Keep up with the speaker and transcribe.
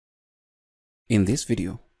In this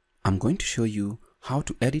video, I'm going to show you how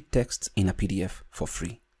to edit text in a PDF for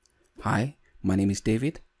free. Hi, my name is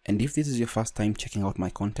David, and if this is your first time checking out my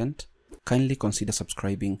content, kindly consider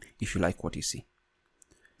subscribing if you like what you see.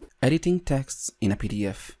 Editing texts in a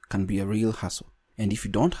PDF can be a real hassle, and if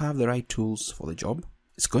you don't have the right tools for the job,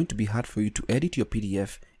 it's going to be hard for you to edit your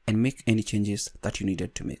PDF and make any changes that you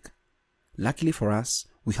needed to make. Luckily for us,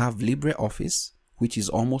 we have LibreOffice, which is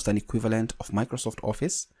almost an equivalent of Microsoft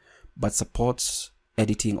Office, but supports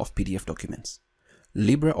editing of PDF documents.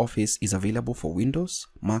 LibreOffice is available for Windows,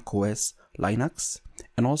 Mac OS, Linux,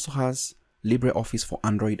 and also has LibreOffice for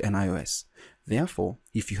Android and iOS. Therefore,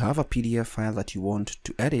 if you have a PDF file that you want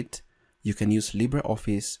to edit, you can use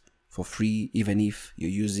LibreOffice for free, even if you're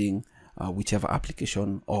using whichever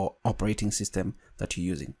application or operating system that you're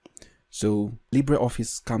using. So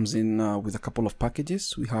LibreOffice comes in with a couple of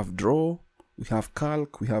packages. We have Draw, we have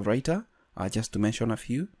Calc, we have Writer, just to mention a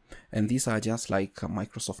few, and these are just like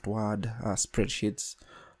Microsoft Word, spreadsheets,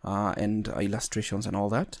 and illustrations and all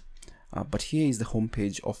that. But here is the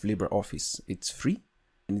homepage of LibreOffice. It's free,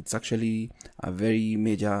 and it's actually a very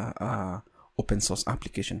major open source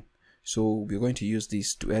application. So we're going to use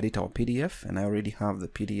this to edit our PDF, and I already have the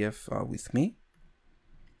PDF with me.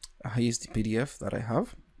 Here's the PDF that I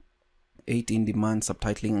have. 8 in-demand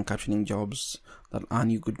subtitling and captioning jobs that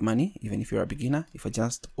earn you good money, even if you're a beginner. If I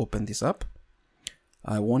just open this up,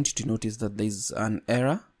 I want you to notice that there's an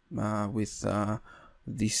error with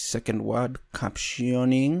this second word,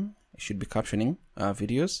 captioning. It should be captioning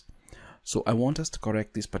videos. So I want us to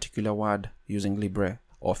correct this particular word using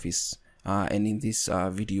LibreOffice, and in this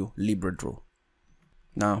video, LibreDraw.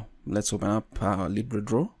 Now let's open up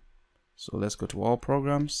LibreDraw. So let's go to all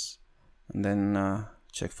programs and then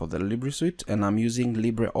check for the Libre suite, and I'm using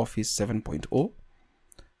LibreOffice 7.0.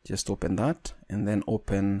 Just open that and then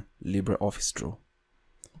open LibreOffice Draw.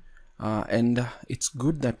 And it's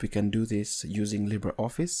good that we can do this using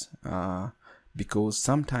LibreOffice because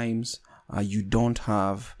sometimes you don't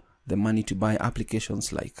have the money to buy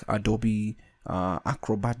applications like Adobe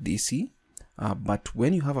Acrobat DC, but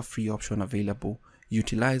when you have a free option available,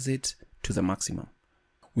 utilize it to the maximum.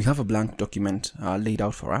 We have a blank document laid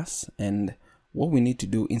out for us, and what we need to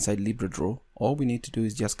do inside LibreDraw, all we need to do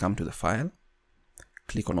is just come to the file,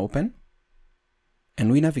 click on open, and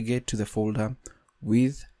we navigate to the folder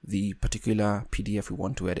with the particular PDF we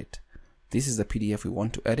want to edit. This is the PDF we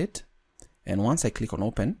want to edit, and once I click on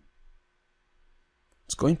open,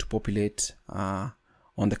 it's going to populate on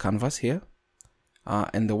the canvas here.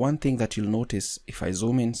 And the one thing that you'll notice, if I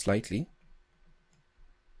zoom in slightly,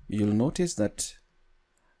 you'll notice that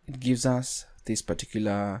it gives us this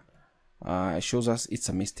particular it shows us it's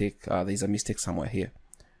a mistake. There's a mistake somewhere here.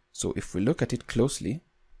 So if we look at it closely,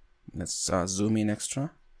 let's zoom in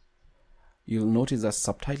extra, you'll notice that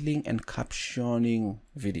subtitling and captioning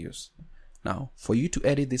videos. Now, for you to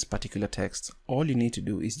edit this particular text, all you need to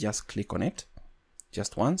do is just click on it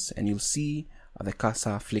just once, and you'll see the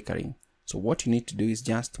cursor flickering. So what you need to do is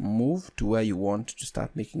just move to where you want to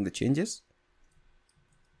start making the changes,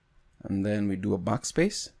 and then we do a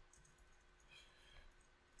backspace.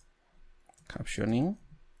 Captioning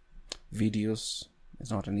videos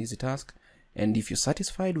is not an easy task, and if you're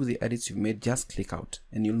satisfied with the edits you've made, just click out,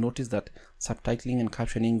 and you'll notice that subtitling and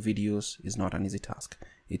captioning videos is not an easy task.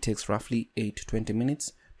 It takes roughly 8 to 20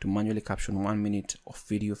 minutes to manually caption 1 minute of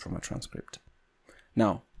video from a transcript.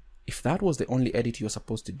 Now, if that was the only edit you're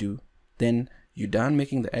supposed to do, then you're done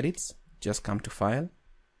making the edits. Just come to File,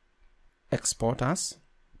 Export as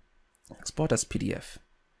PDF.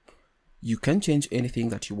 You can change anything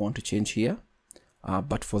that you want to change here,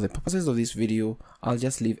 but for the purposes of this video, I'll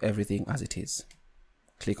just leave everything as it is.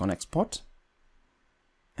 Click on Export,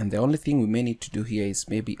 and the only thing we may need to do here is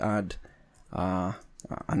maybe add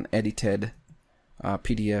an edited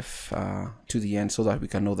PDF to the end so that we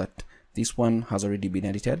can know that this one has already been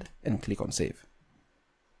edited, and click on Save.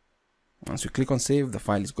 Once we click on Save, the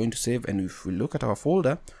file is going to save, and if we look at our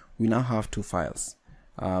folder, we now have 2 files.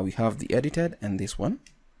 We have the edited and this one.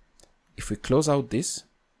 If we close out this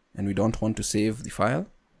and we don't want to save the file,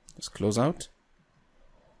 just close out,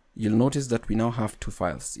 you'll notice that we now have 2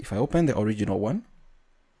 files. If I open the original one,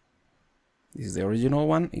 this is the original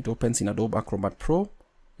one, it opens in Adobe Acrobat Pro.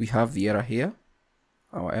 We have the error here.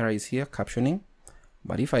 Our error is here, captioning.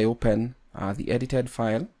 But if I open the edited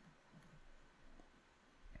file,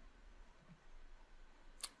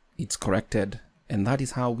 it's corrected, and that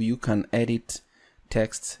is how you can edit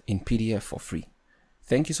text in PDF for free.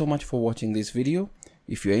 Thank you so much for watching this video.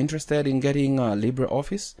 If you're interested in getting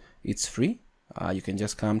LibreOffice, it's free. You can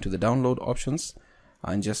just come to the download options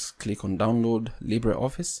and just click on download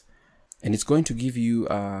LibreOffice. and it's going to give you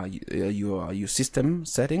your system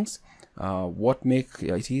settings. What make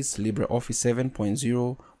it is LibreOffice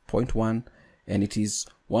 7.0.1, and it is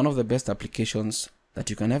one of the best applications that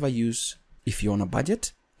you can ever use if you're on a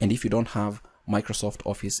budget and if you don't have Microsoft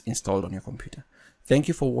Office installed on your computer. Thank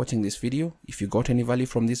you for watching this video. If you got any value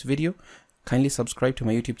from this video, kindly subscribe to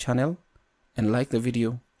my YouTube channel and like the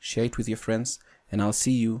video, share it with your friends, and I'll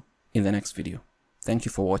see you in the next video. Thank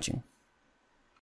you for watching.